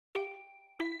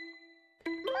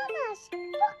gosh,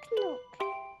 look, Nook.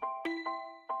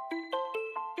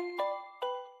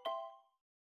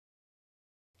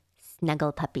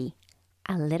 Snuggle Puppy,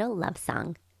 A Little Love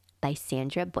Song by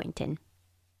Sandra Boynton.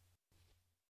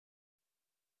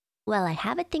 Well, I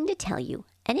have a thing to tell you,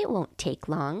 and it won't take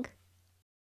long.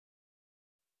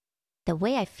 The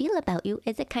way I feel about you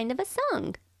is a kind of a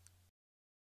song.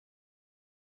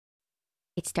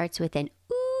 It starts with an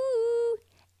ooh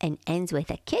and ends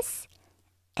with a kiss,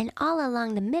 and all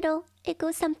along the middle, it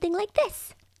goes something like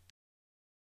this.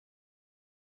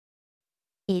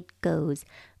 It goes,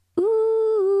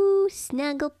 ooh,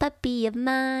 snuggle puppy of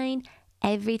mine,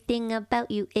 everything about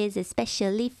you is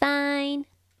especially fine.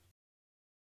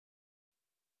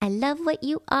 I love what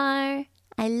you are,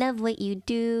 I love what you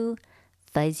do.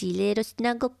 Fuzzy little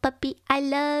snuggle puppy, I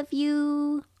love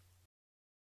you.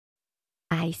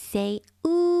 I say,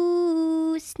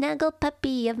 ooh, snuggle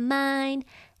puppy of mine,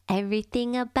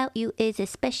 everything about you is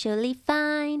especially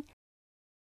fine.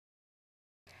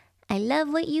 I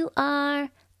love what you are,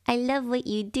 I love what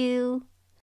you do.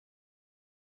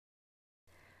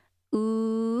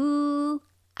 Ooh,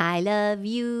 I love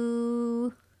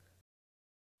you.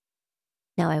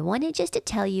 Now I wanted just to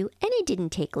tell you, and it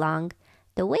didn't take long,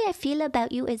 the way I feel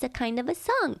about you is a kind of a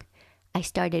song. I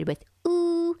started with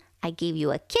ooh, I gave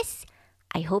you a kiss.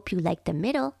 I hope you like the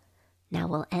middle. Now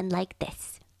we'll end like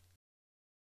this.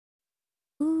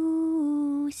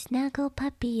 Ooh, snuggle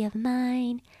puppy of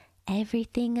mine,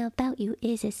 everything about you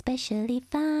is especially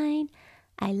fine.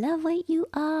 I love what you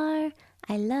are,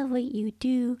 I love what you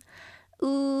do.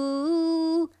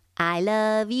 Ooh, I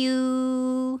love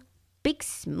you. Big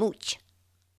smooch.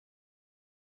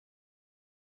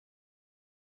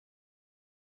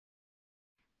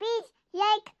 Please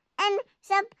like and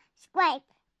subscribe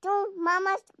to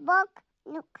Mama's Book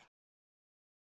Nook.